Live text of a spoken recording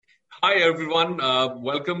Hi, everyone.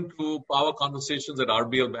 Welcome to Power Conversations at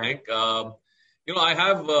RBL Bank. I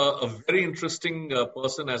have a very interesting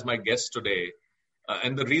person as my guest today.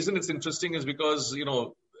 And the reason it's interesting is because,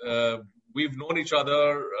 we've known each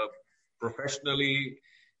other professionally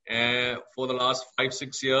for the last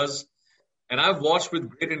 5-6 years. And I've watched with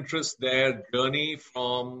great interest their journey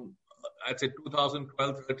from, I'd say,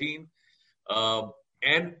 2012-13.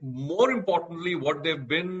 And more importantly, what they've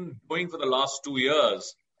been doing for the last 2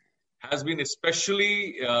 years has been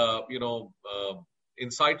especially,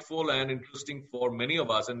 insightful and interesting for many of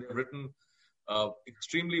us. And they've written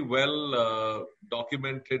extremely well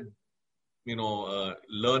documented,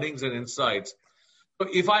 learnings and insights. So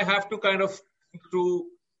if I have to kind of think through,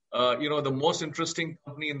 the most interesting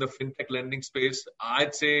company in the fintech lending space,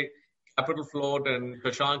 I'd say Capital Float and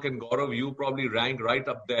Sashank and Gaurav, you probably rank right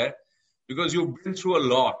up there because you've been through a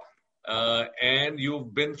lot. And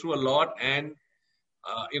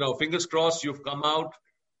fingers crossed you've come out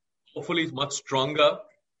hopefully much stronger.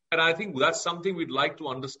 And I think that's something we'd like to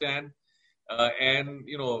understand.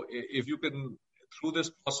 If you can, through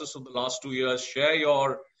this process of the last 2 years, share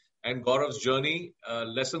your and Gaurav's journey,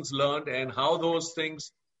 lessons learned, and how those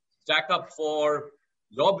things stack up for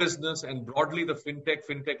your business and broadly the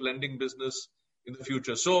fintech lending business in the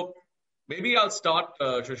future. So maybe I'll start,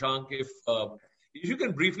 Shashank, if you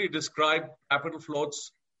can briefly describe Capital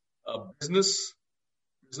Float's business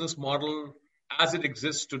model as it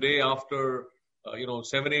exists today after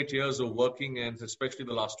 7-8 years of working, and especially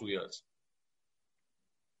the last 2 years.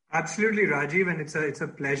 Absolutely, Rajeev, and it's a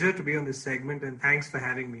pleasure to be on this segment, and thanks for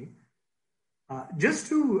having me. Just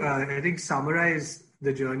to I think summarize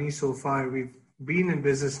the journey so far, we've been in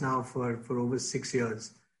business now for over 6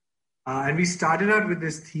 years, and we started out with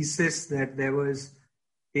this thesis that there was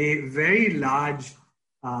a very large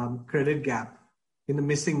credit gap in the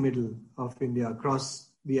missing middle of India across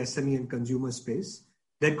the SME and consumer space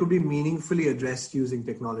that could be meaningfully addressed using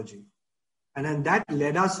technology. And then that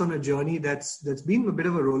led us on a journey that's been a bit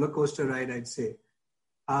of a roller coaster ride, I'd say.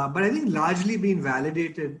 But I think largely been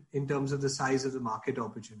validated in terms of the size of the market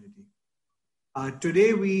opportunity.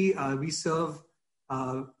 Today, we serve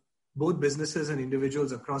both businesses and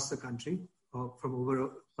individuals across the country from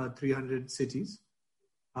over 300 cities.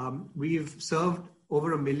 We've served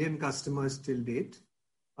over 1 million customers till date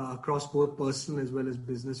across both personal as well as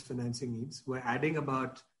business financing needs. We're adding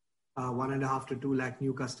about 1.5 to 2 lakh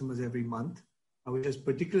new customers every month, which has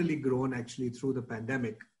particularly grown actually through the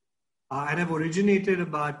pandemic. And have originated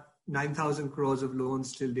about 9,000 crores of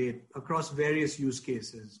loans till date across various use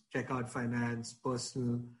cases: checkout finance,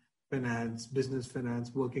 personal finance, business finance,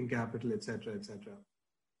 working capital, etc., etc.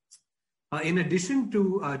 In addition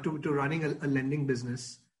to running a lending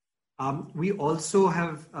business, we also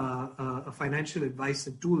have a financial advice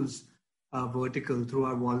and tools vertical through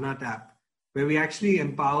our Walnut app, where we actually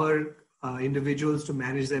empower individuals to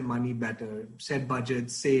manage their money better, set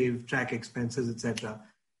budgets, save, track expenses, etc.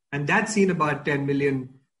 And that's seen about 10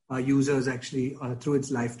 million users actually through its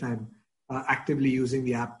lifetime actively using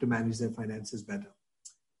the app to manage their finances better.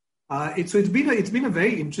 It's been a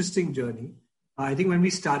very interesting journey. I think when we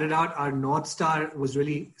started out, our North Star was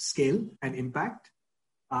really scale and impact.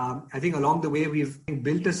 I think along the way, we've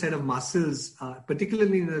built a set of muscles,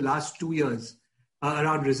 particularly in the last 2 years,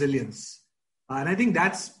 around resilience. And I think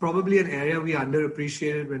that's probably an area we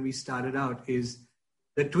underappreciated when we started out, is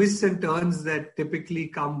the twists and turns that typically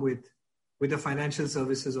come with the financial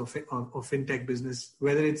services of fintech business,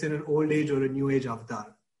 whether it's in an old age or a new age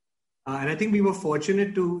avatar. And I think we were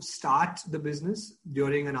fortunate to start the business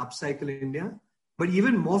during an upcycle in India, but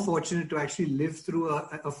even more fortunate to actually live through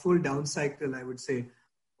a full down cycle, I would say,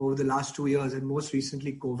 over the last 2 years, and most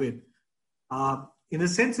recently COVID. In a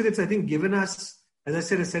sense that it's, I think, given us, as I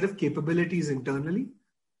said, a set of capabilities internally,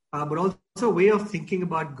 but also a way of thinking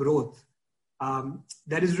about growth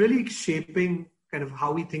that is really shaping kind of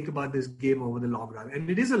how we think about this game over the long run. And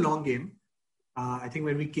it is a long game. I think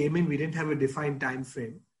when we came in, we didn't have a defined time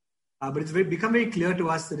frame. But it's become very clear to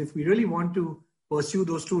us that if we really want to pursue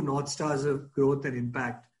those two North Stars of growth and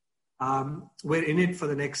impact, we're in it for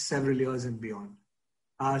the next several years and beyond.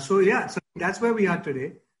 So that's where we are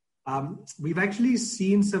today. We've actually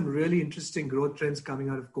seen some really interesting growth trends coming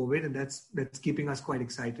out of COVID, and that's keeping us quite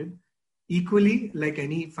excited. Equally, like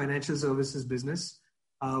any financial services business,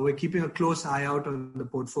 we're keeping a close eye out on the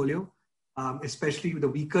portfolio, especially with the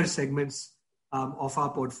weaker segments of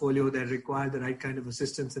our portfolio that require the right kind of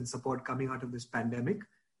assistance and support coming out of this pandemic.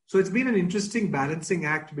 So it's been an interesting balancing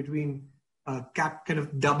act between kind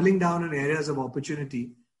of doubling down on areas of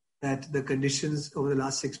opportunity that the conditions over the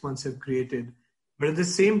last 6 months have created, but at the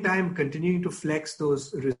same time continuing to flex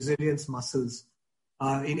those resilience muscles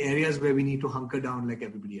in areas where we need to hunker down like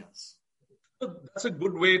everybody else. That's a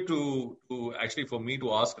good way to actually for me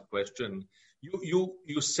to ask a question.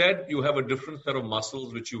 You said you have a different set of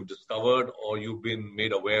muscles which you've discovered or you've been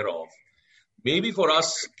made aware of. Maybe for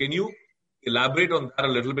us, can you elaborate on that a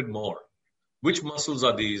little bit more? Which muscles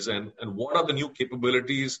are these and what are the new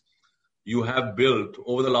capabilities you have built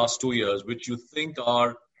over the last 2 years, which you think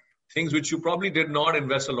are things which you probably did not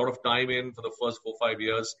invest a lot of time in for the first 4-5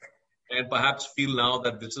 years and perhaps feel now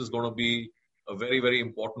that this is going to be a very, very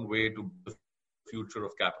important way to build the future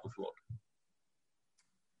of capital flow?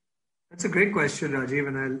 That's a great question, Rajeev,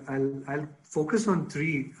 and I'll focus on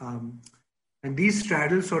three. And these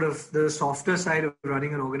straddle sort of the softer side of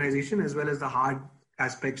running an organization as well as the hard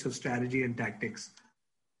aspects of strategy and tactics.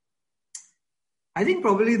 I think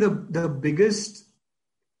probably the biggest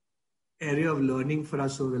area of learning for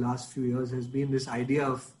us over the last few years has been this idea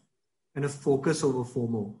of kind of focus over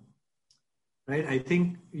FOMO. Right? I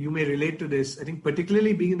think you may relate to this. I think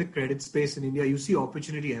particularly being in the credit space in India, you see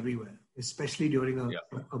opportunity everywhere, especially during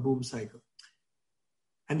a boom cycle.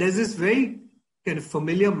 And there's this very kind of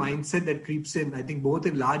familiar mindset that creeps in, I think both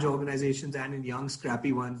in large organizations and in young,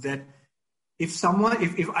 scrappy ones, that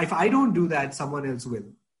if I don't do that, someone else will.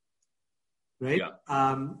 Right?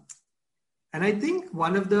 Yeah. And I think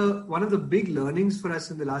one of the big learnings for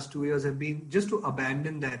us in the last 2 years have been just to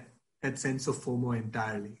abandon that sense of FOMO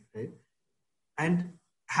entirely, right? And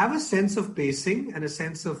have a sense of pacing and a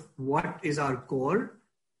sense of what is our core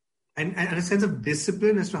and a sense of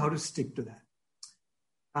discipline as to how to stick to that.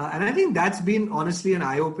 And I think that's been honestly an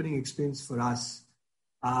eye-opening experience for us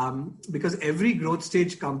because every growth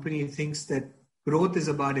stage company thinks that growth is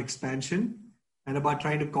about expansion and about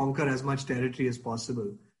trying to conquer as much territory as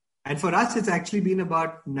possible. And for us, it's actually been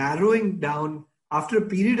about narrowing down after a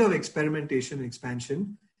period of experimentation and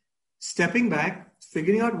expansion, stepping back,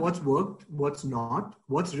 figuring out what's worked, what's not,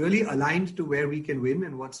 what's really aligned to where we can win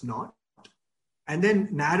and what's not, and then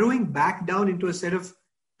narrowing back down into a set of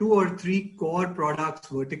 2 or 3 core products,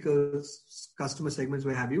 verticals, customer segments,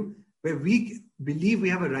 where have you, where we believe we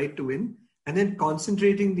have a right to win, and then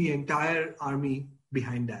concentrating the entire army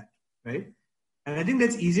behind that, right? And I think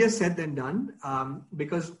that's easier said than done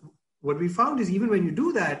because what we found is even when you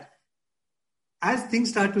do that, as things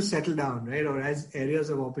start to settle down, right, or as areas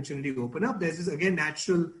of opportunity open up, there's this, again,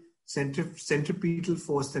 natural centripetal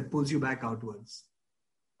force that pulls you back outwards.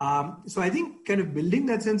 So I think kind of building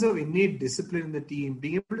that sense of innate discipline in the team,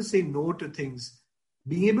 being able to say no to things,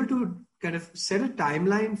 being able to kind of set a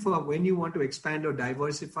timeline for when you want to expand or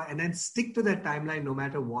diversify and then stick to that timeline no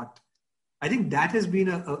matter what. I think that has been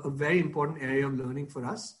a very important area of learning for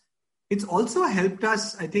us. It's also helped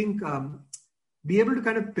us, I think, be able to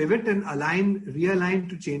kind of pivot and realign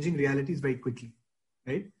to changing realities very quickly,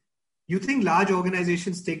 right? You think large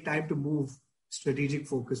organizations take time to move strategic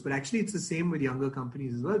focus, but actually it's the same with younger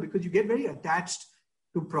companies as well, because you get very attached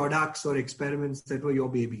to products or experiments that were your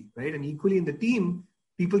baby, right? And equally in the team,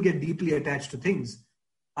 people get deeply attached to things.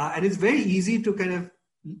 And it's very easy to kind of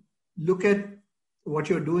look at what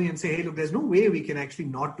you're doing and say, hey, look, there's no way we can actually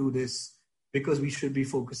not do this because we should be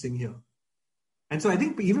focusing here. And so I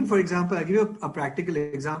think even, for example, I'll give you a practical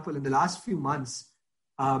example. In the last few months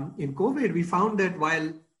in COVID, we found that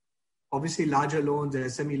while obviously larger loans and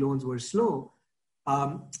SME loans were slow,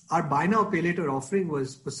 our buy now, pay later offering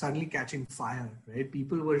was suddenly catching fire, right?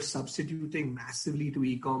 People were substituting massively to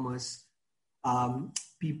e-commerce.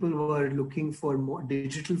 People were looking for more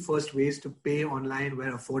digital first ways to pay online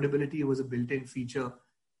where affordability was a built-in feature.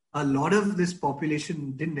 A lot of this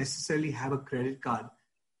population didn't necessarily have a credit card.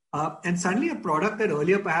 And suddenly a product that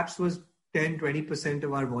earlier perhaps was 10, 20%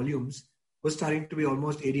 of our volumes was starting to be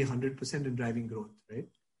almost 80, 100% in driving growth, right?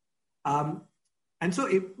 And so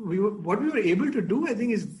what we were able to do, I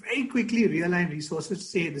think, is very quickly realign resources to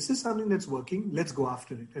say, this is something that's working, let's go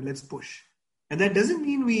after it and let's push. And that doesn't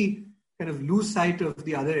mean we kind of lose sight of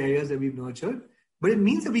the other areas that we've nurtured, but it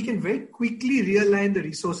means that we can very quickly realign the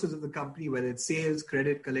resources of the company, whether it's sales,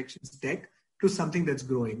 credit, collections, tech, to something that's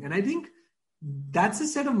growing. And I think that's a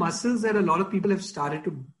set of muscles that a lot of people have started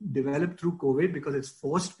to develop through COVID because it's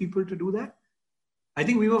forced people to do that. I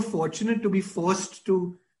think we were fortunate to be forced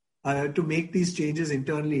to make these changes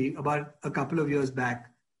internally about a couple of years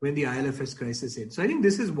back when the IL&FS crisis hit. So I think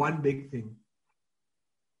this is one big thing.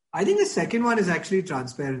 I think the second one is actually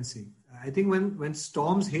transparency. I think when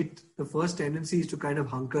storms hit, the first tendency is to kind of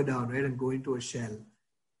hunker down, right, and go into a shell.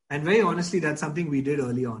 And very honestly, that's something we did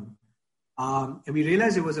early on. And we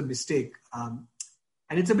realized it was a mistake. And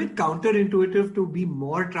it's a bit counterintuitive to be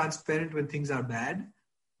more transparent when things are bad.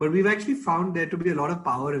 But we've actually found there to be a lot of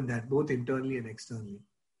power in that, both internally and externally.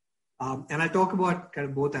 And I'll talk about kind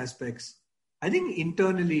of both aspects. I think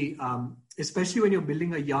internally, especially when you're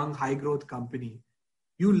building a young, high growth company,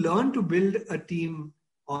 you learn to build a team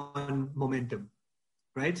on momentum,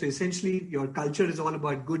 right? So essentially, your culture is all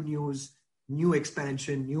about good news, new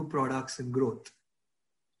expansion, new products, and growth.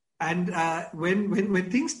 And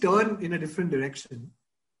when things turn in a different direction,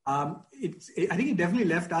 I think it definitely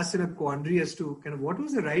left us in a quandary as to kind of what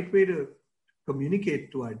was the right way to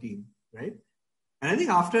communicate to our team, right? And I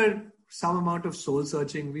think after some amount of soul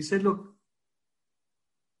searching, we said, look,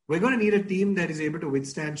 we're going to need a team that is able to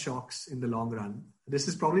withstand shocks in the long run. This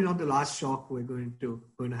is probably not the last shock we're going to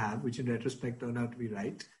have, which in retrospect turned out to be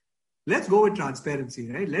right. Let's go with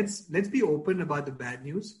transparency, right? Let's be open about the bad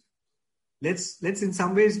news. Let's in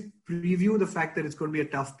some ways preview the fact that it's going to be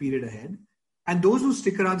a tough period ahead. And those who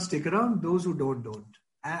stick around, stick around. Those who don't.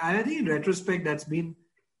 And I think in retrospect, that's been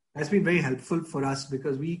very helpful for us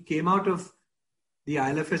because we came out of the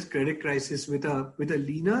ILFS credit crisis with a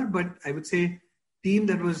leaner, but I would say team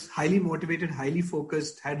that was highly motivated, highly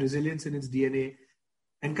focused, had resilience in its DNA,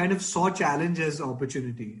 and kind of saw challenge as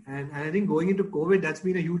opportunity. And I think going into COVID, that's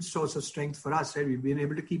been a huge source of strength for us, right? We've been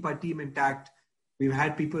able to keep our team intact. We've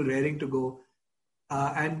had people raring to go.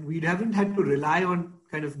 And we haven't had to rely on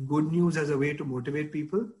kind of good news as a way to motivate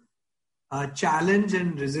people. Challenge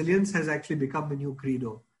and resilience has actually become the new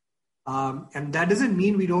credo. And that doesn't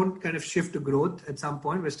mean we don't kind of shift to growth at some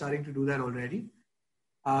point. We're starting to do that already.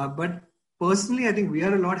 But personally, I think we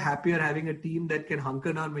are a lot happier having a team that can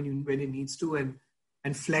hunker down when it needs to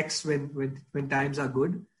and flex when times are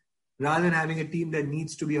good, rather than having a team that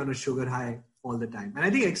needs to be on a sugar high all the time. And I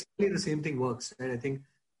think externally the same thing works, right? I think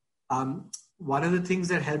one of the things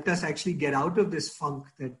that helped us actually get out of this funk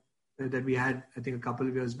that we had, I think, a couple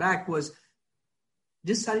of years back was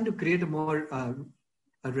just starting to create a more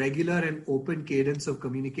a regular and open cadence of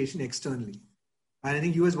communication externally. And I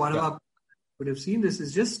think you as one of our would have seen this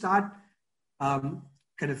is just start kind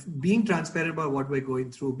of being transparent about what we're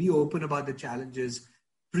going through, be open about the challenges,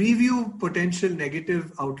 preview potential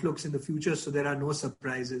negative outlooks in the future so there are no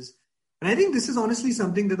surprises. And I think this is honestly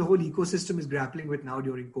something that the whole ecosystem is grappling with now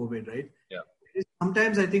during COVID, right? Yeah.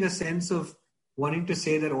 Sometimes I think a sense of wanting to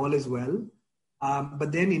say that all is well,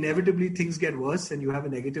 but then inevitably things get worse and you have a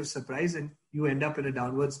negative surprise and you end up in a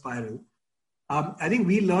downward spiral. I think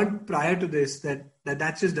we learned prior to this that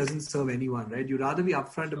just doesn't serve anyone, right? You'd rather be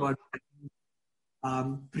upfront about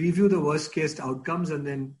preview the worst case outcomes and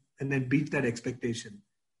then beat that expectation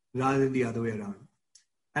rather than the other way around.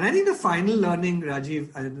 And I think the final learning,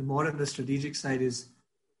 Rajeev, and more on the strategic side is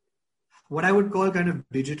what I would call kind of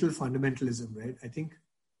digital fundamentalism, right? I think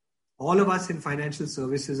all of us in financial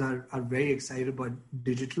services are very excited about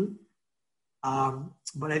digital.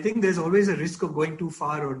 But I think there's always a risk of going too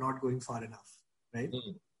far or not going far enough, right?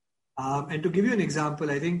 And to give you an example,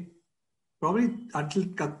 I think probably until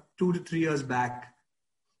 2 to 3 years back,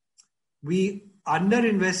 we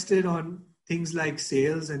underinvested on things like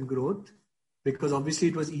sales and growth because obviously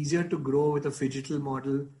it was easier to grow with a phygital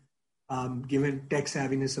model, given tech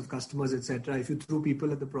savviness of customers, etc. if you threw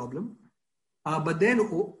people at the problem. But then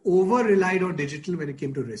over-relied on digital when it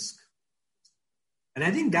came to risk. And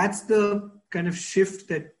I think that's the kind of shift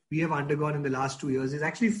that we have undergone in the last 2 years is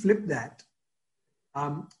actually flip that.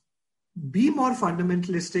 Be more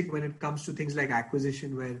fundamentalistic when it comes to things like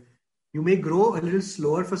acquisition, where you may grow a little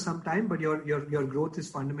slower for some time, but your growth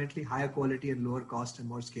is fundamentally higher quality and lower cost and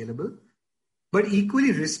more scalable. But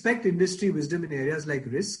equally respect industry wisdom in areas like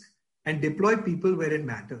risk and deploy people where it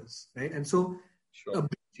matters, right? And so a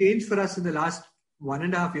big change for us in the last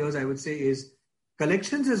 1.5 years, I would say, is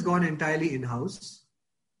collections has gone entirely in-house.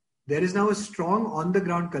 There is now a strong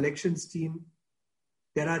on-the-ground collections team.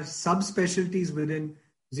 There are subspecialties within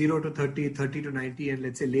 0 to 30, 30 to 90, and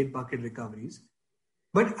let's say late bucket recoveries.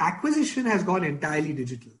 But acquisition has gone entirely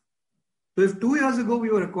digital. So if 2 years ago we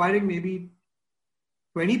were acquiring maybe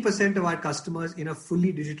 20% of our customers in a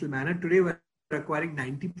fully digital manner, today we're acquiring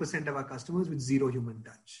 90% of our customers with zero human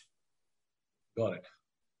touch. Got it.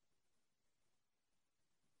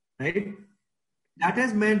 Right? That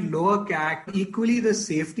has meant lower CAC. Equally, the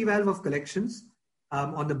safety valve of collections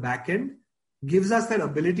on the back end gives us that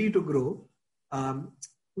ability to grow,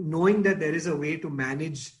 knowing that there is a way to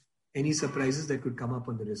manage any surprises that could come up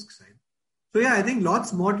on the risk side. So yeah, I think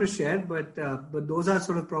lots more to share, but those are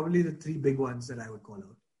sort of probably the 3 big ones that I would call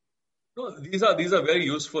out. No, these are very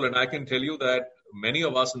useful, and I can tell you that many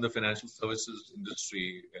of us in the financial services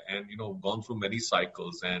industry, and gone through many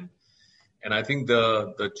cycles, and I think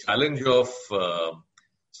the challenge of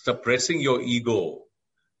suppressing your ego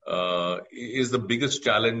is the biggest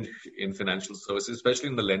challenge in financial services, especially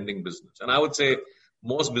in the lending business. And I would say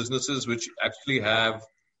most businesses which actually have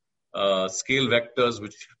scale vectors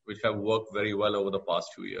which have worked very well over the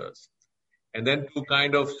past few years. And then to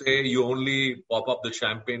kind of say you only pop up the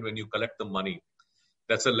champagne when you collect the money.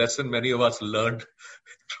 That's a lesson many of us learned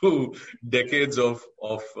through decades of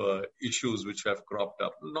issues which have cropped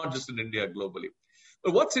up, not just in India, globally.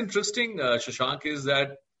 But what's interesting, Shashank, is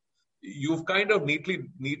that you've kind of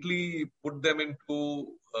neatly put them into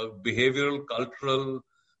behavioral, cultural,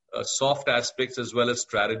 soft aspects as well as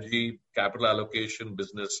strategy, capital allocation,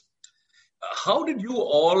 business. How did you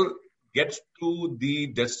all get to the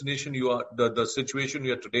destination you are, the situation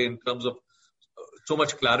you are today in terms of so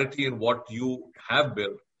much clarity in what you have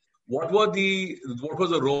built? What was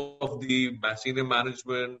the role of the senior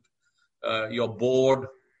management, your board,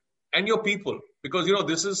 and your people? Because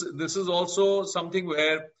this is also something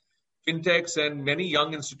where fintechs and many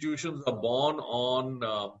young institutions are born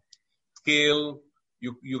on scale.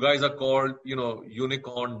 You guys are called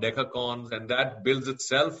unicorn, decacons, and that builds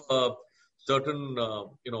itself a certain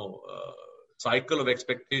cycle of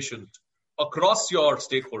expectations across your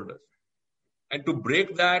stakeholders. And to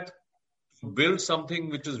break that, to build something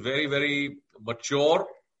which is very, very mature,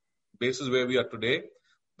 basis where we are today,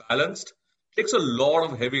 balanced, takes a lot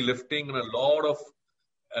of heavy lifting and a lot of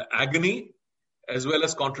agony as well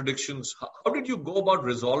as contradictions. How did you go about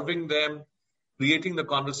resolving them, creating the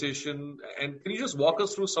conversation? And can you just walk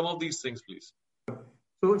us through some of these things, please?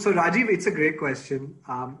 So Rajeev, it's a great question.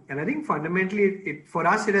 And I think fundamentally, for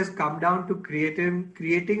us, it has come down to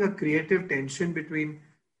creating a creative tension between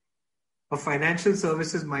a financial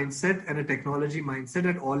services mindset and a technology mindset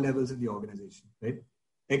at all levels in the organization, right?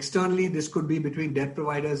 Externally, this could be between debt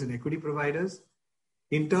providers and equity providers.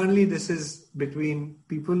 Internally, this is between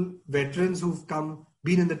people, veterans who've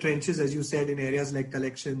been in the trenches, as you said, in areas like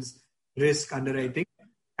collections, risk, underwriting,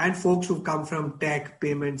 and folks who've come from tech,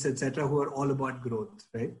 payments, etc., who are all about growth,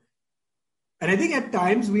 right? And I think at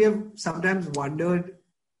times we have sometimes wondered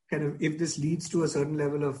kind of if this leads to a certain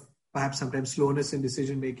level of perhaps sometimes slowness in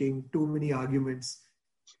decision making, too many arguments.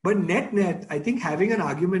 But net, I think having an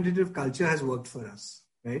argumentative culture has worked for us,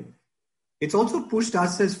 right? It's also pushed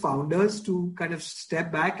us as founders to kind of step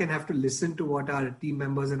back and have to listen to what our team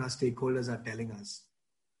members and our stakeholders are telling us.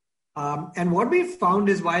 And what we found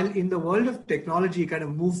is while in the world of technology, kind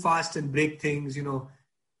of move fast and break things,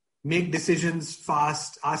 make decisions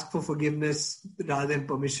fast, ask for forgiveness rather than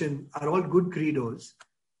permission are all good credos.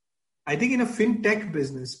 I think in a fintech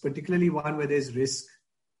business, particularly one where there's risk,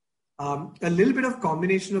 a little bit of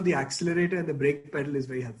combination of the accelerator and the brake pedal is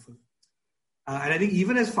very helpful. And I think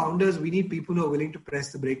even as founders, we need people who are willing to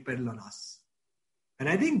press the brake pedal on us. And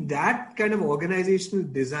I think that kind of organizational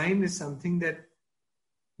design is something that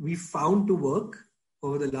we found to work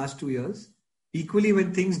over the last 2 years. Equally,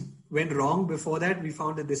 when things went wrong before that, we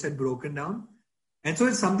found that this had broken down. And so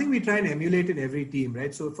it's something we try and emulate in every team,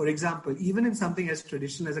 right? So for example, even in something as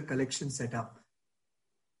traditional as a collection setup,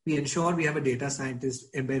 we ensure we have a data scientist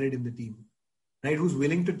embedded in the team, right? Who's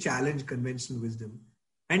willing to challenge conventional wisdom.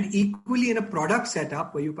 And equally in a product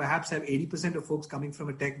setup where you perhaps have 80% of folks coming from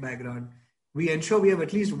a tech background, we ensure we have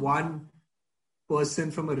at least one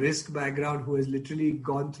person from a risk background who has literally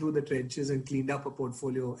gone through the trenches and cleaned up a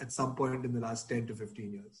portfolio at some point in the last 10 to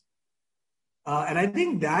 15 years. And I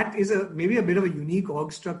think that is maybe a bit of a unique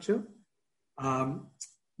org structure, but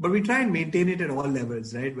we try and maintain it at all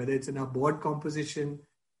levels, right? Whether it's in our board composition,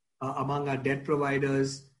 among our debt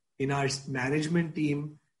providers, in our management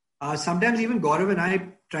team. Sometimes even Gaurav and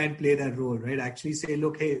I try and play that role, right? Actually say,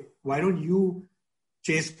 look, hey, why don't you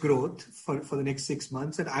chase growth for the next 6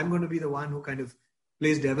 months? And I'm going to be the one who kind of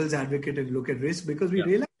plays devil's advocate and look at risk, because we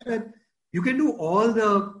realize that you can do all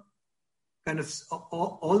the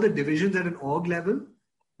divisions at an org level,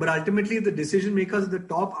 but ultimately the decision makers at the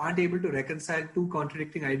top aren't able to reconcile two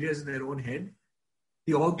contradicting ideas in their own head.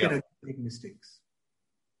 The org can make mistakes.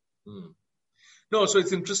 No, so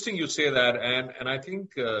it's interesting you say that, and I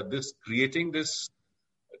think this creating this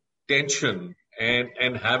tension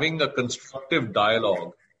and having a constructive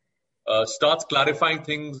dialogue starts clarifying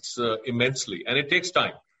things immensely, and it takes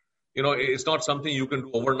time. It's not something you can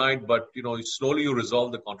do overnight, but slowly you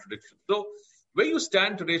resolve the contradiction. So where you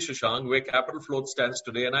stand today, Shashank, where Capital Float stands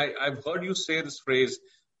today, and I've heard you say this phrase,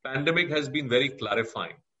 pandemic has been very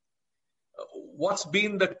clarifying. What's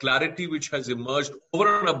been the clarity which has emerged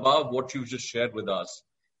over and above what you just shared with us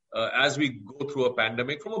as we go through a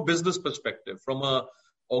pandemic from a business perspective, from a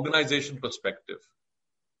organization perspective?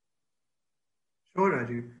 Sure,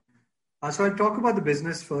 Rajeev. So I'll talk about the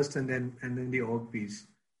business first and then the org piece.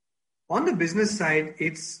 On the business side,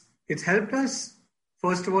 it's helped us,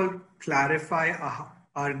 first of all, clarify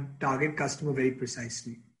our target customer very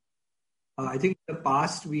precisely. I think in the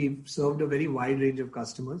past, we've served a very wide range of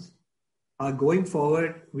customers. Going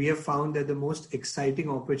forward, we have found that the most exciting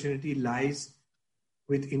opportunity lies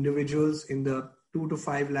with individuals in the 2 to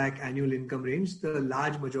 5 lakh annual income range, the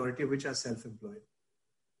large majority of which are self-employed.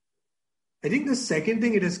 I think the second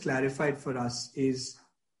thing it has clarified for us is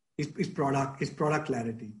product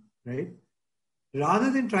clarity, right? Rather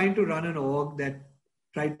than trying to run an org that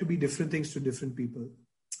tried to be different things to different people,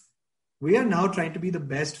 we are now trying to be the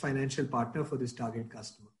best financial partner for this target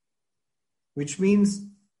customer, which means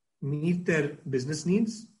meet their business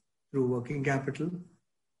needs through working capital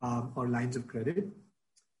or lines of credit,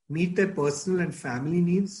 meet their personal and family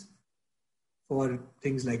needs for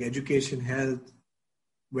things like education, health,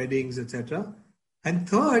 weddings, etc. And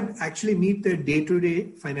third, actually meet their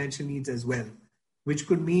day-to-day financial needs as well, which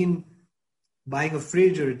could mean buying a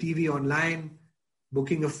fridge or a TV online,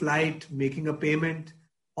 booking a flight, making a payment,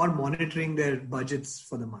 or monitoring their budgets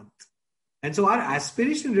for the month. And so our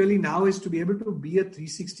aspiration really now is to be able to be a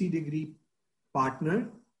 360-degree partner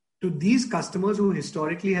to these customers who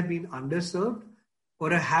historically have been underserved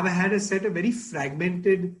or have had a set of very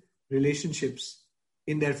fragmented relationships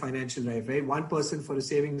in their financial life, right? One person for a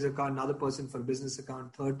savings account, another person for a business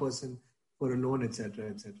account, third person for a loan, etc.,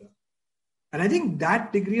 etc. And I think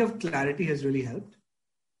that degree of clarity has really helped.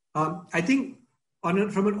 I think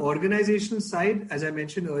from an organizational side, as I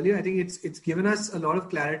mentioned earlier, I think it's given us a lot of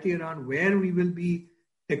clarity around where we will be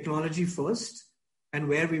technology first and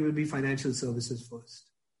where we will be financial services first.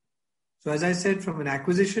 So as I said, from an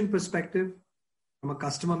acquisition perspective, from a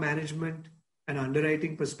customer management and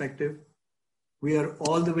underwriting perspective, we are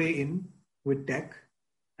all the way in with tech.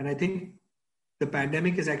 And I think the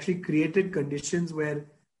pandemic has actually created conditions where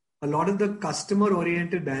a lot of the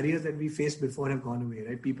customer-oriented barriers that we faced before have gone away,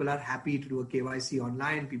 right? People are happy to do a KYC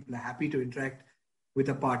online. People are happy to interact with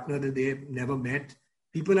a partner that they have never met.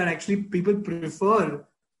 People prefer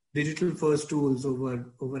digital-first tools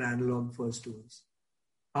over analog-first tools.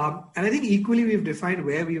 And I think equally we've defined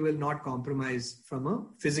where we will not compromise from a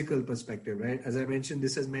physical perspective, right? As I mentioned,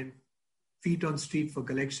 this has meant feet on street for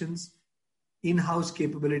collections, in-house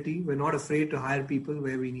capability. We're not afraid to hire people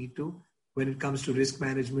where we need to when it comes to risk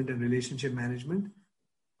management and relationship management,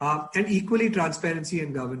 and equally transparency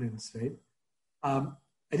and governance, right?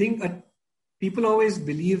 I think people always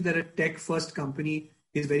believe that a tech-first company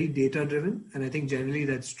is very data-driven, and I think generally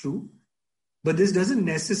that's true. But this doesn't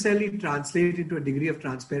necessarily translate into a degree of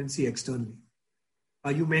transparency externally.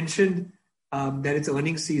 You mentioned that it's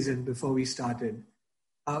earnings season before we started.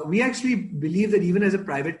 We actually believe that even as a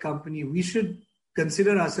private company, we should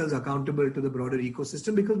consider ourselves accountable to the broader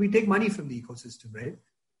ecosystem because we take money from the ecosystem, right?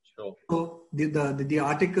 Sure. So the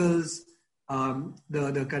articles,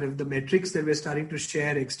 the kind of the metrics that we're starting to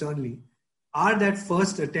share externally are that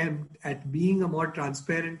first attempt at being a more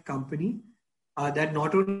transparent company that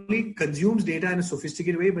not only consumes data in a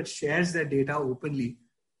sophisticated way, but shares that data openly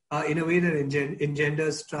in a way that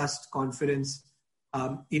engenders trust, confidence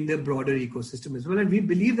in the broader ecosystem as well. And we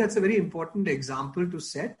believe that's a very important example to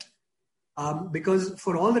set because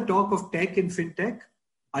for all the talk of tech and fintech,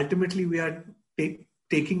 ultimately we are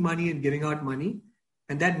taking money and giving out money.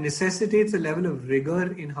 And that necessitates a level of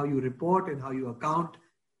rigor in how you report and how you account,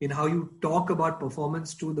 in how you talk about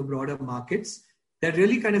performance to the broader markets. That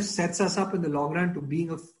really kind of sets us up in the long run to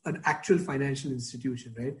being an actual financial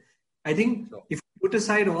institution, right? I think if you put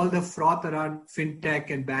aside all the froth around fintech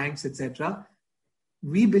and banks, etc.,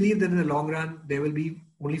 we believe that in the long run, there will be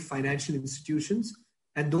only financial institutions.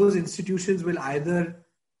 And those institutions will either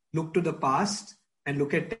look to the past and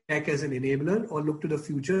look at tech as an enabler or look to the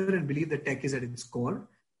future and believe that tech is at its core.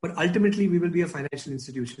 But ultimately, we will be a financial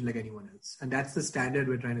institution like anyone else. And that's the standard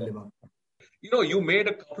we're trying to live up to. You know, you made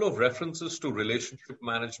a couple of references to relationship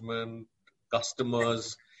management,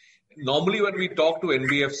 customers. Normally, when we talk to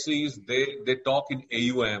NBFCs, they talk in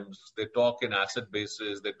AUMs, they talk in asset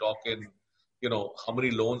bases, they talk in, how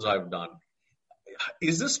many loans I've done.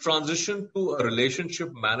 Is this transition to a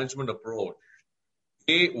relationship management approach?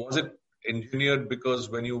 Was it engineered because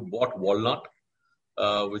when you bought Walnut,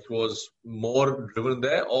 which was more driven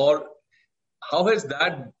there, or how has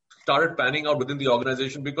that started panning out within the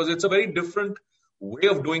organization? Because it's a very different way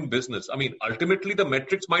of doing business. I mean, ultimately the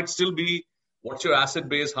metrics might still be what's your asset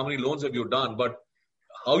base, how many loans have you done, but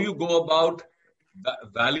how you go about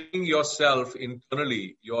valuing yourself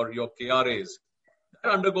internally, your KRAs,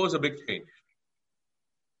 that undergoes a big change.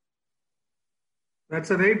 That's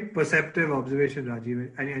a very perceptive observation,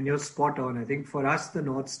 Rajeev, and you're spot on. I think for us, the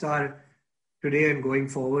North Star today and going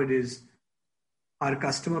forward is our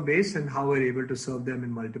customer base and how we're able to serve them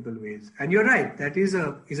in multiple ways. And you're right, that is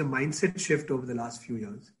a mindset shift over the last few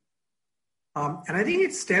years. And I think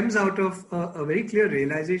it stems out of a very clear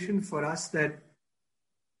realization for us that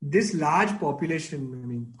this large population, I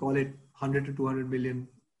mean, call it 100 to 200 million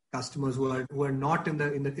customers who are not in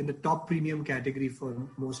the top premium category for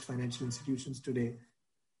most financial institutions today,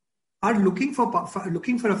 are looking for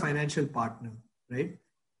a financial partner, right?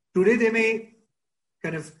 Today they may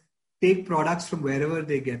kind of take products from wherever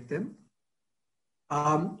they get them,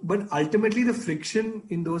 but ultimately the friction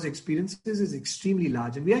in those experiences is extremely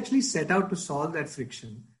large, and we actually set out to solve that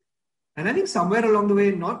friction. And I think somewhere along the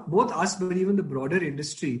way, not both us, but even the broader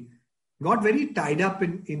industry got very tied up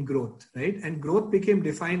in growth, right? And growth became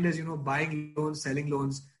defined as, buying loans, selling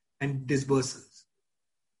loans, and disbursals.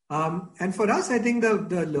 And for us, I think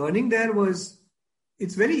the learning there was,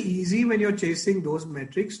 it's very easy when you're chasing those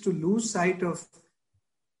metrics to lose sight of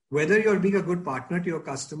whether you're being a good partner to your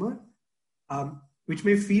customer, which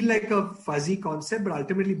may feel like a fuzzy concept, but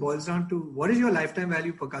ultimately boils down to what is your lifetime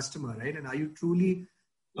value per customer, right? And are you truly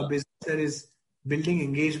a business that is building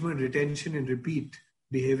engagement, retention, and repeat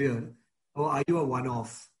behavior, or are you a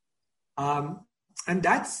one-off? And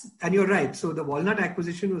you're right. So the Walnut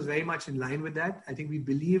acquisition was very much in line with that. I think we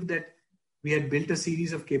believed that we had built a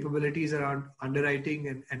series of capabilities around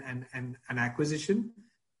underwriting and acquisition,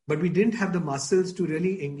 but we didn't have the muscles to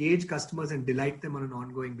really engage customers and delight them on an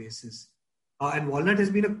ongoing basis. And Walnut has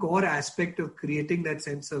been a core aspect of creating that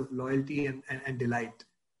sense of loyalty and delight.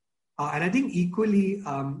 And I think equally,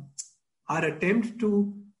 our attempt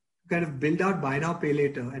to kind of build out buy now, pay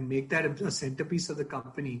later and make that a centerpiece of the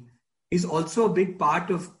company is also a big part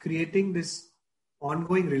of creating this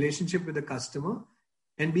ongoing relationship with the customer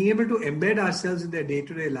and being able to embed ourselves in their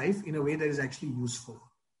day-to-day life in a way that is actually useful.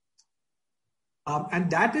 And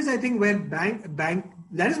that is, I think, where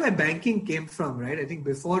that is where banking came from, right? I think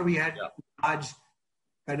before we had large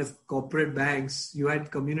kind of corporate banks, you had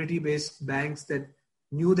community-based banks that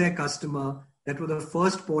knew their customer, that were the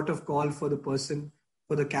first port of call for the person,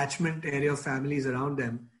 for the catchment area of families around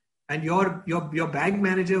them. And your bank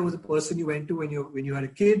manager was the person you went to when you had a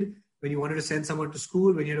kid, when you wanted to send someone to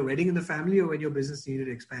school, when you had a wedding in the family, or when your business needed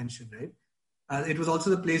expansion, right? It was also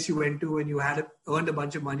the place you went to when you had earned a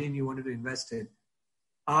bunch of money and you wanted to invest it.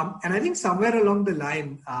 And I think somewhere along the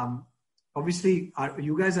line, obviously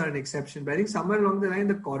you guys are an exception, but I think somewhere along the line,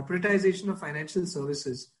 the corporatization of financial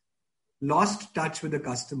services lost touch with the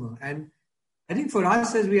customer. And I think for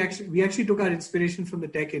us, as we actually took our inspiration from the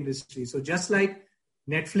tech industry. So just like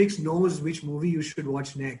Netflix knows which movie you should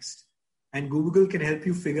watch next, and Google can help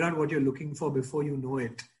you figure out what you're looking for before you know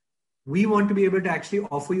it, we want to be able to actually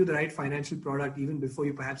offer you the right financial product even before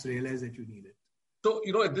you perhaps realize that you need it. So,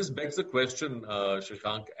 this begs the question,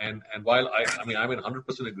 Sashank, and while I'm in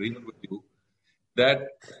 100% agreement with you that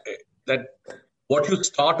what you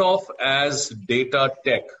start off as data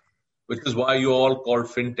tech, which is why you all called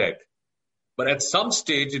fintech, but at some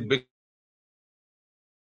stage it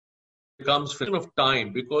becomes a question of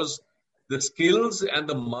time, because the skills and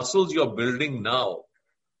the muscles you're building now,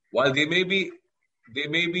 while they may be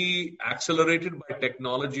accelerated by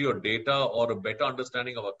technology or data or a better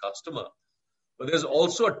understanding of a customer, but there's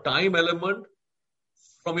also a time element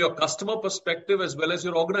from your customer perspective as well as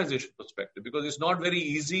your organization perspective, because it's not very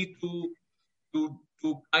easy to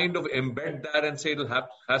kind of embed that and say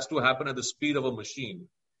has to happen at the speed of a machine.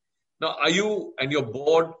 Now, are you and your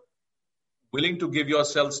board willing to give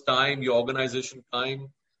yourselves time, your organization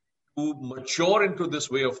time, to mature into this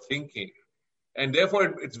way of thinking? And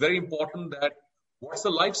therefore, it's very important that what's the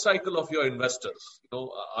life cycle of your investors?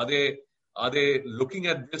 Are they looking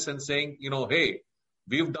at this and saying, hey,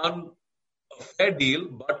 we've done a fair deal,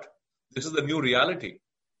 but this is the new reality?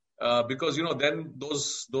 Because, then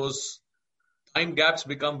those time gaps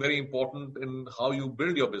become very important in how you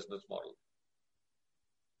build your business model.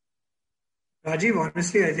 Rajeev,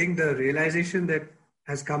 honestly, I think the realization that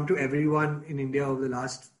has come to everyone in India over the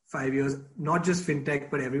last 5 years, not just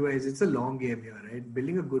fintech, but everywhere, is it's a long game here, right?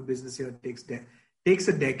 Building a good business here takes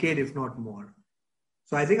a decade, if not more.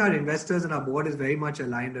 So I think our investors and our board is very much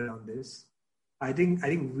aligned around this. I think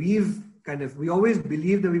we always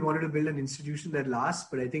believed that we wanted to build an institution that lasts,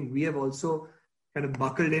 but I think we have also kind of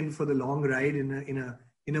buckled in for the long ride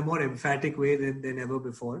in a more emphatic way than ever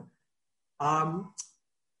before.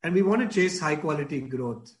 And we want to chase high quality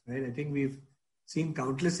growth, right? I think we've seen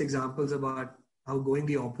countless examples about how going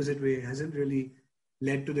the opposite way hasn't really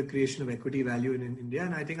led to the creation of equity value in India.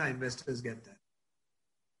 And I think our investors get that.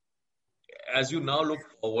 As you now look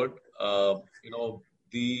forward,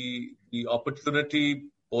 the opportunity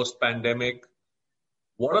post-pandemic,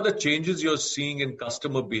 what are the changes you're seeing in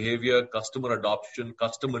customer behavior, customer adoption,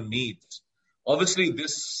 customer needs? Obviously,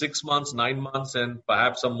 this 6 months, 9 months, and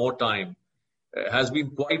perhaps some more time has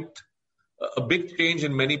been quite a big change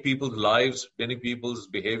in many people's lives, many people's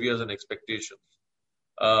behaviors and expectations.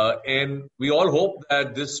 And we all hope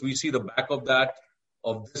that we see the back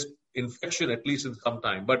of this infection at least in some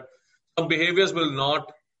time. But some behaviors will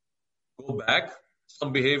not go back.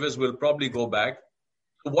 Some behaviors will probably go back.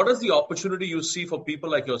 So what is the opportunity you see for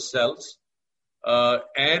people like yourselves?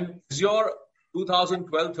 And is your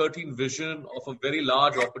 2012-13 vision of a very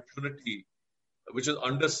large opportunity, which is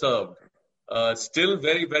underserved, still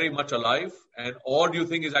very, very much alive? And or do you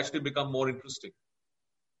think it's actually become more interesting?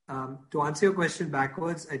 To answer your question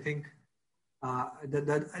backwards, I think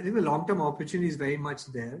the long-term opportunity is very much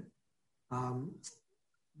there.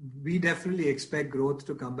 We definitely expect growth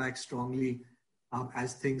to come back strongly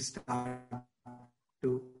as things start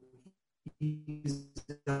to ease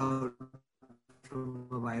out from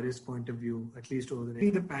a virus point of view, at least over the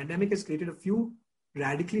next. The pandemic has created a few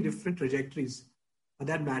radically different trajectories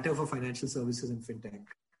that matter for financial services and fintech.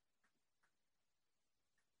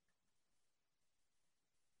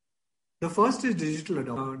 The first is digital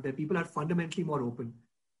adoption, that people are fundamentally more open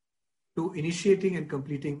to initiating and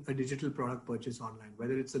completing a digital product purchase online,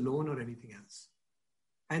 whether it's a loan or anything else.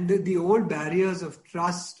 And the old barriers of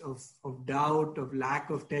trust, of doubt, of lack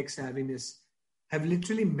of tech savviness have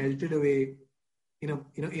literally melted away in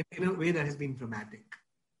a way that has been dramatic.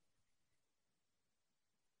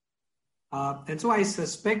 And so I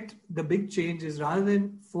suspect the big change is, rather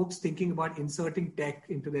than folks thinking about inserting tech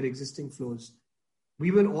into their existing flows,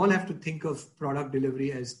 we will all have to think of product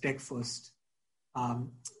delivery as tech first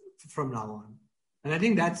from now on. And I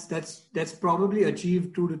think that's probably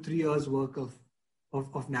achieved 2 to 3 years work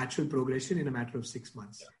of natural progression in a matter of 6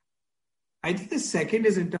 months. I think the second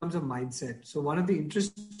is in terms of mindset. So one of the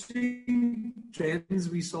interesting trends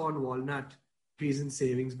we saw on Walnut is in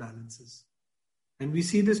savings balances. And we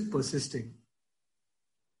see this persisting.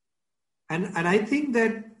 And I think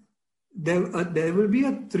that there will be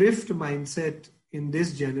a thrift mindset in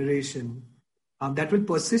this generation that will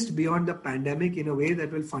persist beyond the pandemic in a way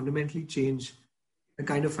that will fundamentally change the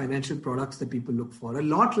kind of financial products that people look for. A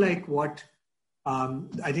lot like what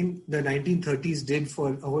I think the 1930s did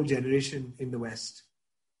for a whole generation in the West.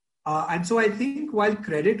 And so I think while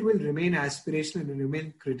credit will remain aspirational and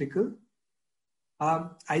remain critical,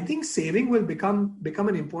 I think saving will become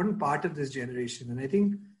an important part of this generation. And I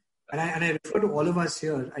think, and I refer to all of us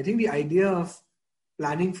here, I think the idea of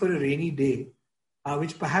planning for a rainy day,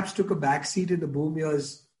 which perhaps took a backseat in the boom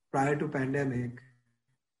years prior to pandemic,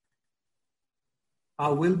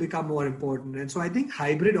 will become more important. And so I think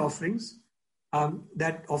hybrid offerings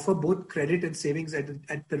that offer both credit and savings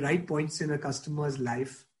at the right points in a customer's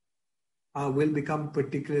life will become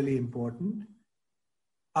particularly important.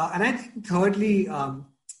 And I think thirdly, to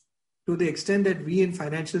the extent that we in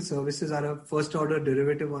financial services are a first order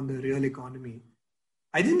derivative on the real economy,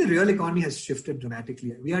 I think the real economy has shifted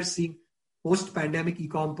dramatically. We are seeing post-pandemic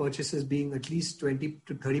e-com purchases being at least 20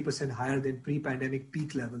 to 30% higher than pre-pandemic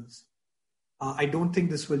peak levels. I don't think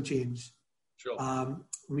this will change. Sure.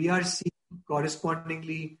 We are seeing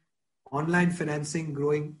correspondingly online financing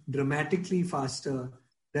growing dramatically faster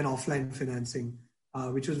than offline financing,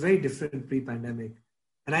 which was very different pre-pandemic.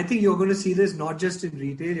 And I think you're going to see this not just in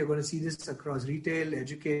retail, you're going to see this across retail,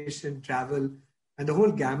 education, travel, and the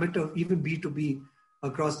whole gamut of even B2B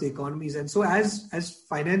across the economies. And so as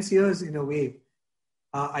financiers, in a way,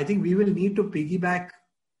 I think we will need to piggyback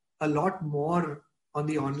a lot more on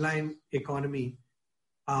the online economy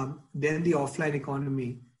than the offline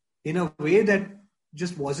economy in a way that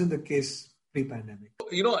just wasn't the case pre-pandemic.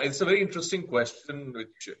 It's a very interesting question,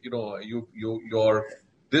 which,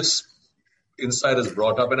 this insight is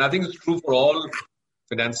brought up. And I think it's true for all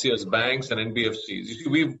financiers, banks and NBFCs. You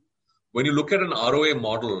see, when you look at an ROA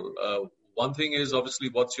model, one thing is obviously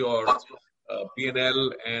what's your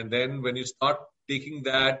P&L, and then when you start taking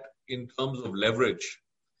that in terms of leverage,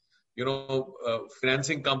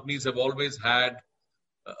 financing companies have always had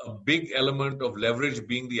a big element of leverage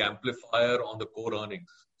being the amplifier on the core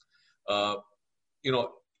earnings.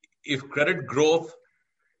 If credit growth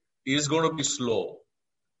is going to be slow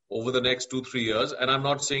over the next 2-3 years, and I'm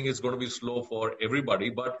not saying it's going to be slow for everybody,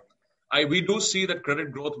 but we do see that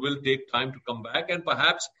credit growth will take time to come back, and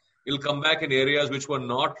perhaps it'll come back in areas which were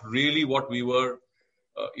not really what we were,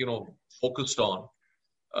 focused on.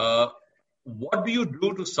 What do you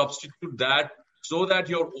do to substitute that so that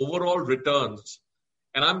your overall returns?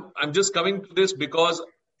 And I'm just coming to this because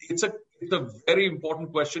it's a very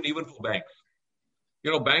important question even for banks.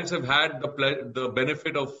 Banks have had the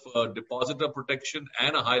benefit of depositor protection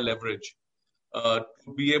and a high leverage to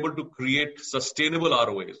be able to create sustainable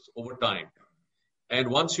ROAs over time. And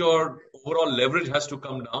once your overall leverage has to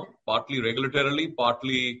come down, partly regulatorily,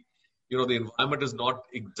 partly, the environment is not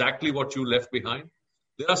exactly what you left behind,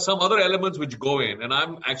 there are some other elements which go in. And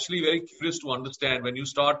I'm actually very curious to understand when you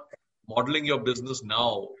start modeling your business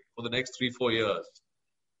now for the next 3-4 years,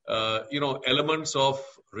 elements of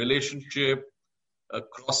relationship,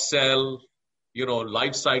 cross-sell,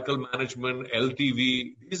 life cycle management,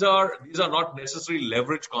 LTV. These are not necessarily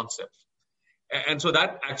leverage concepts. And so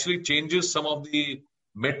that actually changes some of the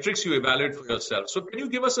metrics you evaluate for yourself. So can you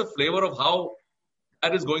give us a flavor of how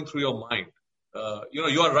that is going through your mind?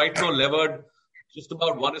 You are right now levered just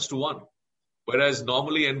about 1:1, whereas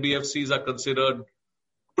normally NBFCs are considered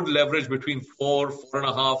good leverage between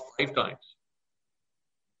 4.5, 5 times.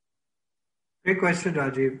 Great question,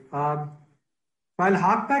 Rajeev. I'll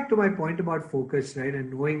hark back to my point about focus, right,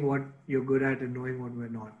 and knowing what you're good at and knowing what we're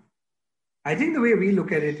not. I think the way we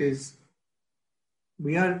look at it is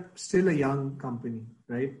we are still a young company,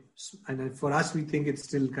 right? And for us, we think it's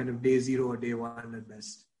still kind of day 0 or day 1 at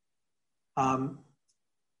best.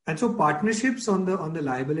 And so partnerships on the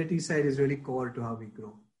liability side is really core to how we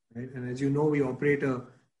grow, right? And as you know, we operate a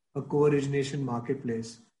co-origination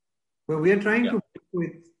marketplace where we are trying to work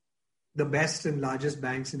with the best and largest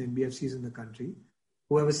banks and NBFCs in the country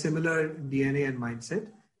who have a similar DNA and mindset,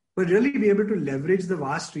 but really be able to leverage the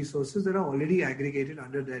vast resources that are already aggregated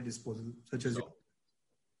under their disposal, such as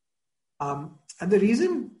and the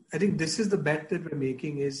reason I think this is the bet that we're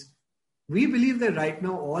making is we believe that right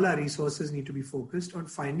now all our resources need to be focused on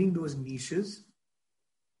finding those niches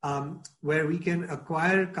where we can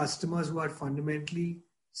acquire customers who are fundamentally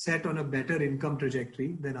set on a better income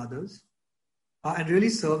trajectory than others and really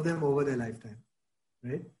serve them over their lifetime,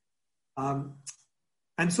 right?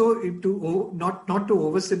 And so not to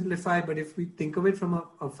oversimplify, but if we think of it from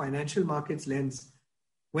a financial markets lens,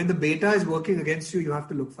 when the beta is working against you, you have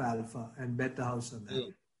to look for alpha and bet the house on that.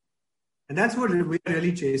 Mm. And that's what we're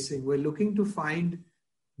really chasing. We're looking to find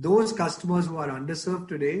those customers who are underserved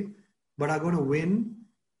today, but are going to win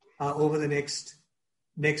over the next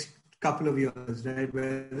couple of years, right?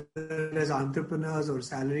 Whether as entrepreneurs or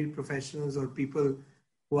salaried professionals or people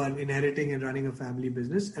who are inheriting and running a family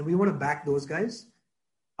business. And we want to back those guys.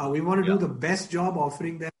 We want to do the best job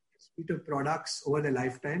offering them a suite of products over their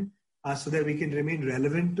lifetime so that we can remain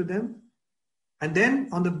relevant to them. And then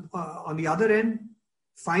on the other end,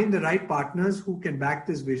 find the right partners who can back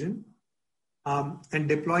this vision and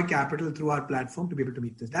deploy capital through our platform to be able to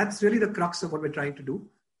meet this. That's really the crux of what we're trying to do.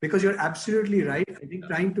 Because you're absolutely right. I think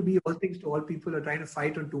trying to be all things to all people or trying to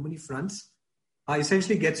fight on too many fronts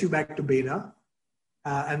essentially gets you back to beta.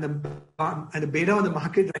 And the beta on the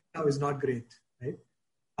market right now is not great, right?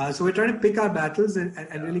 So we're trying to pick our battles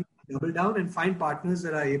and really double down and find partners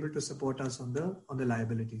that are able to support us on the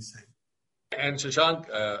liabilities side. And Sashank,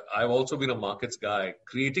 I've also been a markets guy.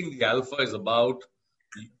 Creating the alpha is about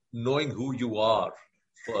knowing who you are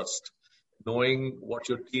first, knowing what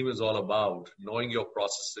your team is all about, knowing your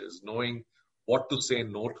processes, knowing what to say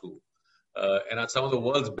no to. And some of the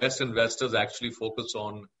world's best investors actually focus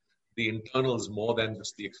on the internals more than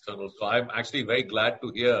just the externals. So I'm actually very glad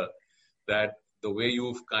to hear that the way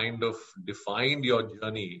you've kind of defined your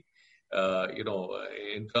journey,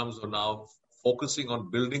 in terms of now focusing on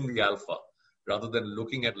building the alpha rather than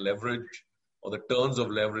looking at leverage or the terms of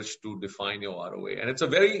leverage to define your ROA. And it's a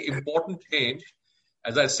very important change.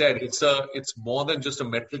 As I said, it's more than just a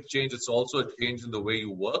metric change. It's also a change in the way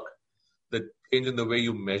you work, the change in the way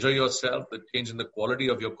you measure yourself, the change in the quality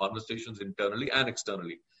of your conversations internally and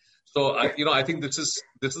externally. So I think this is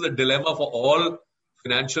a dilemma for all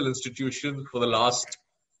financial institutions for the last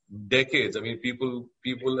decades. I mean, people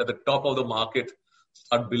at the top of the market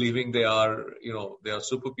start believing they are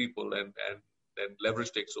super people, and then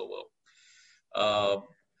leverage takes over.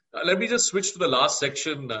 Let me just switch to the last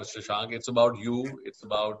section, Sashank. It's about you. It's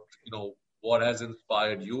about, what has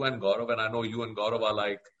inspired you and Gaurav. And I know you and Gaurav are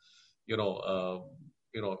like,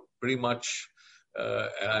 pretty much,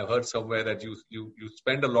 and I heard somewhere that you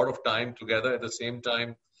spend a lot of time together. At the same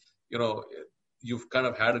time, you've kind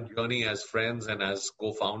of had a journey as friends and as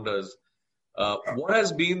co-founders. What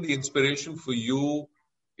has been the inspiration for you,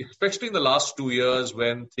 especially in the last 2 years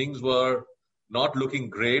when things were not looking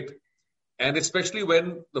great? And especially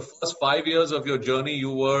when the first 5 years of your journey,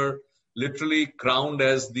 you were literally crowned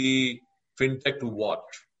as the fintech to watch.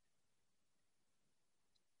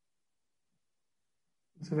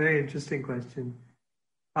 It's a very interesting question.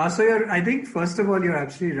 I think, first of all, you're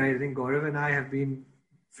absolutely right. I think Gaurav and I have been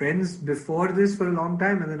friends before this for a long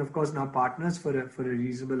time. And then, of course, now partners for a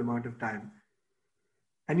reasonable amount of time.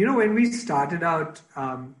 And, when we started out,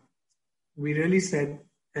 we really said,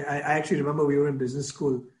 I actually remember we were in business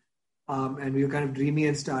school. And we were kind of dreamy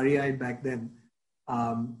and starry-eyed back then.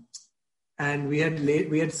 And we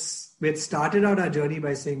had started out our journey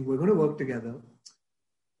by saying, we're going to work together.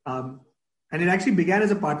 And it actually began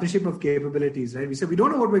as a partnership of capabilities, right? We said, we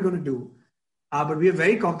don't know what we're going to do, but we have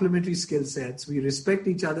very complementary skill sets. We respect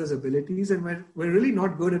each other's abilities, and we're really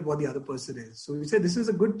not good at what the other person is. So we said, this is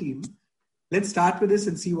a good team. Let's start with this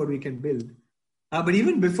and see what we can build. But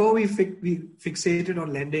even before we fixated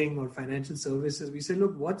on lending or financial services, we said,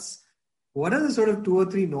 look, what are the sort of 2 or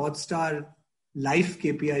 3 North Star life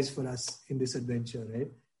KPIs for us in this adventure, right?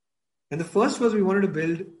 And the first was we wanted to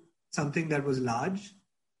build something that was large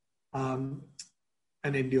and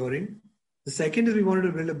enduring. The second is we wanted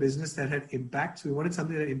to build a business that had impact. So we wanted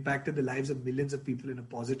something that impacted the lives of millions of people in a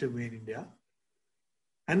positive way in India.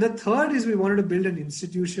 And the third is we wanted to build an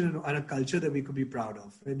institution and a culture that we could be proud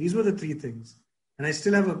of. And these were the 3 things. And I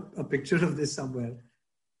still have a picture of this somewhere.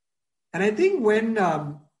 And I think when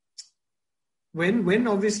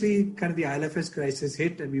obviously kind of the IL&FS crisis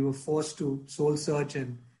hit and we were forced to soul search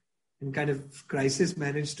and kind of crisis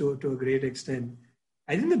managed to a great extent,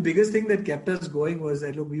 I think the biggest thing that kept us going was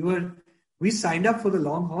that, look, we signed up for the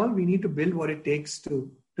long haul. We need to build what it takes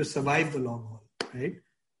to survive the long haul, right?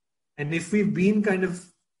 And if we've been kind of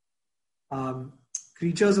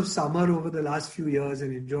creatures of summer over the last few years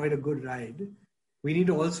and enjoyed a good ride, we need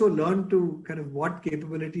to also learn to kind of what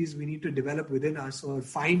capabilities we need to develop within us or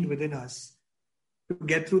find within us to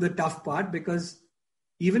get through the tough part, because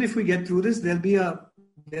even if we get through this, there'll be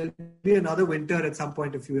another winter at some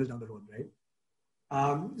point a few years down the road, right?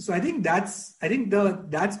 So I think that's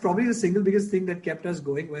probably the single biggest thing that kept us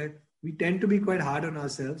going, where we tend to be quite hard on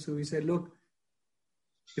ourselves. So we said, look,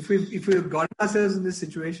 if we've got ourselves in this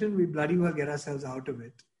situation, we bloody well get ourselves out of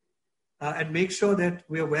it. And make sure that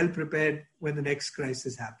we are well prepared when the next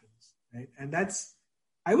crisis happens, right? And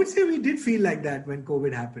I would say we did feel like that when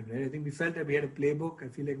COVID happened, right? I think we felt that we had a playbook. I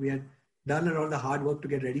feel like we had done all the hard work to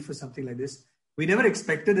get ready for something like this. We never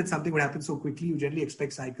expected that something would happen so quickly. You generally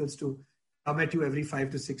expect cycles to come at you every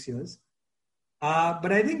 5 to 6 years.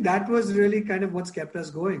 But I think that was really kind of what's kept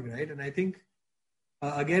us going, right? And I think,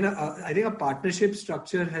 again, I think a partnership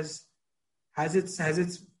structure has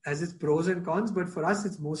its pros and cons, but for us,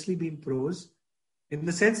 it's mostly been pros in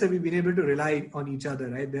the sense that we've been able to rely on each other,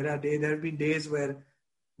 right? There have been days where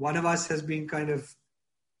one of us has been kind of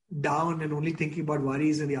down and only thinking about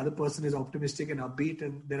worries, and the other person is optimistic and upbeat.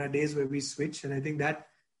 And there are days where we switch, and I think that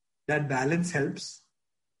balance helps.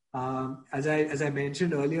 As I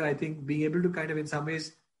mentioned earlier, I think being able to kind of in some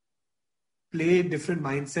ways play different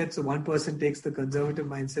mindsets. So one person takes the conservative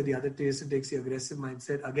mindset, the other person takes the aggressive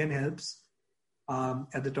mindset. Again, helps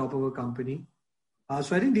at the top of a company.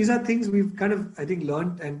 So I think these are things we've kind of, I think,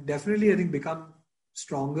 learned and definitely, I think, become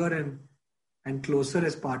stronger and closer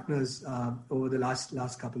as partners over the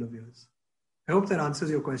last couple of years. I hope that answers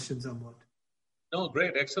your question somewhat. No,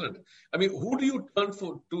 great, excellent. I mean, who do you turn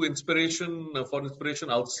for inspiration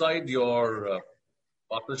outside your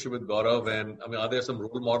partnership with Gaurav? And I mean, are there some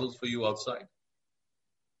role models for you outside?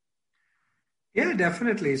 Yeah,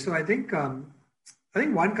 definitely. So I think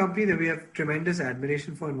one company that we have tremendous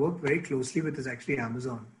admiration for and work very closely with is actually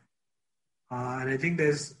Amazon. And I think there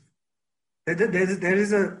is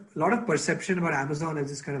a lot of perception about Amazon as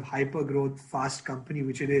this kind of hyper growth, fast company,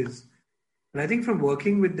 which it is. But I think from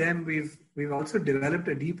working with them, we've also developed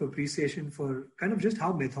a deep appreciation for kind of just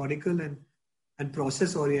how methodical and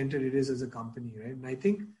process oriented it is as a company, right? And I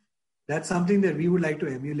think that's something that we would like to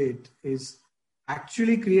emulate, is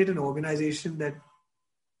actually create an organization that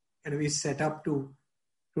kind of is set up to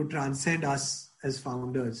transcend us as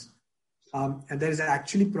founders. And that is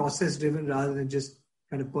actually process driven rather than just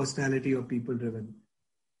kind of personality or people driven.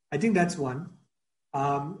 I think that's one.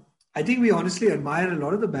 I think we honestly admire a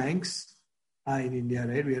lot of the banks in India,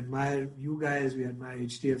 right? We admire you guys, we admire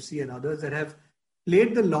HDFC and others that have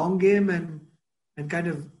played the long game and kind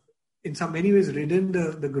of in many ways ridden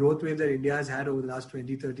the growth wave that India has had over the last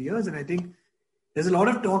 20, 30 years. And I think there's a lot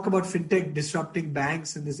of talk about fintech disrupting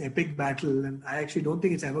banks in this epic battle. And I actually don't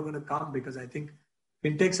think it's ever going to come, because I think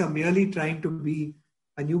fintechs are merely trying to be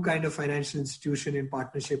a new kind of financial institution in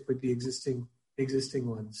partnership with the existing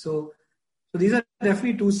ones. So these are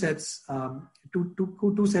definitely two sets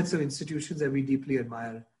of institutions that we deeply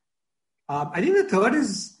admire. I think the third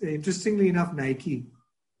is, interestingly enough, Nike,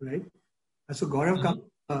 right? So Gaurav comes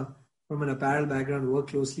from an apparel background, worked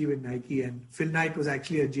closely with Nike, and Phil Knight was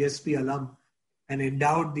actually a GSP alum and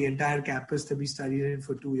endowed the entire campus that we studied in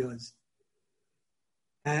for 2 years.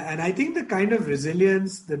 And I think the kind of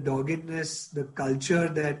resilience, the doggedness, the culture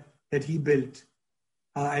that he built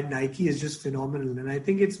at Nike is just phenomenal. And I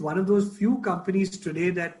think it's one of those few companies today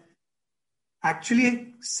that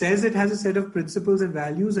actually says it has a set of principles and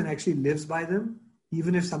values and actually lives by them,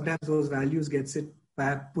 even if sometimes those values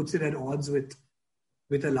puts it at odds with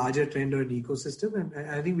with a larger trend or an ecosystem.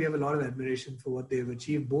 And I think we have a lot of admiration for what they've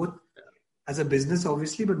achieved, both as a business,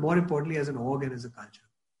 obviously, but more importantly, as an org and as a culture.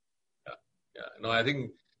 Yeah. No, I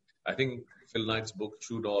think Phil Knight's book,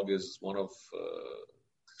 Shoe Dog, is one of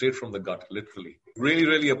straight from the gut, literally. Really,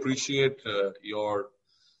 really appreciate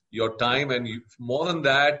your time and more than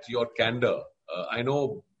that, your candor. I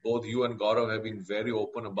know both you and Gaurav have been very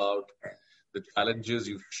open about the challenges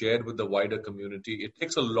you've shared with the wider community. It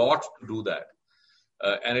takes a lot to do that.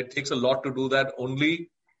 And it takes a lot to do that only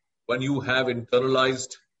when you have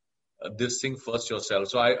internalized this thing first yourself.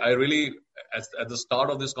 So I really, at the start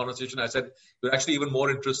of this conversation, I said, you're actually even more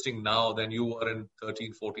interesting now than you were in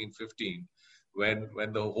 13, 14, 15,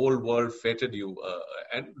 when the whole world feted you,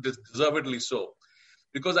 and deservedly so.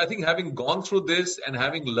 Because I think having gone through this and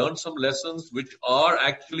having learned some lessons which are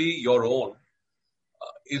actually your own,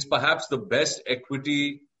 is perhaps the best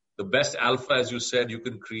equity, the best alpha, as you said, you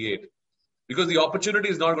can create. Because the opportunity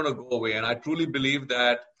is not going to go away. And I truly believe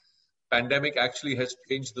that pandemic actually has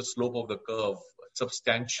changed the slope of the curve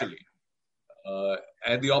substantially.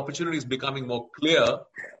 And the opportunity is becoming more clear,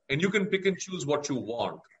 and you can pick and choose what you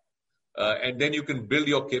want. And then you can build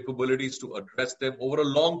your capabilities to address them over a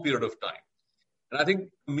long period of time. And I think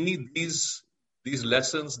to me, these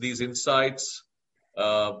lessons, these insights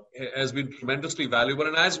has been tremendously valuable.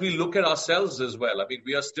 And as we look at ourselves as well, I mean,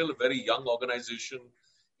 we are still a very young organization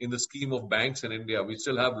in the scheme of banks in India. We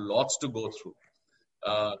still have lots to go through.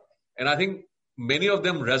 And I think many of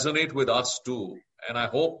them resonate with us too. And I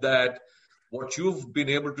hope that what you've been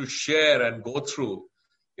able to share and go through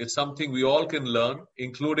is something we all can learn,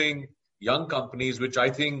 including young companies, which I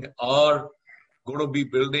think are going to be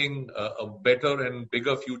building a better and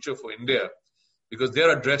bigger future for India, because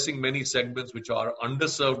they're addressing many segments which are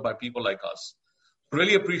underserved by people like us.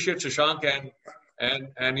 Really appreciate Sashank and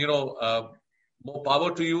more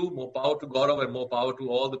power to you, more power to Gaurav, and more power to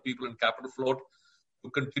all the people in Capital Float to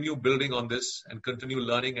continue building on this and continue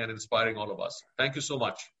learning and inspiring all of us. Thank you so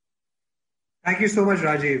much. Thank you so much,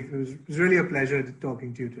 Rajeev. It was really a pleasure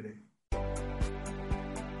talking to you today.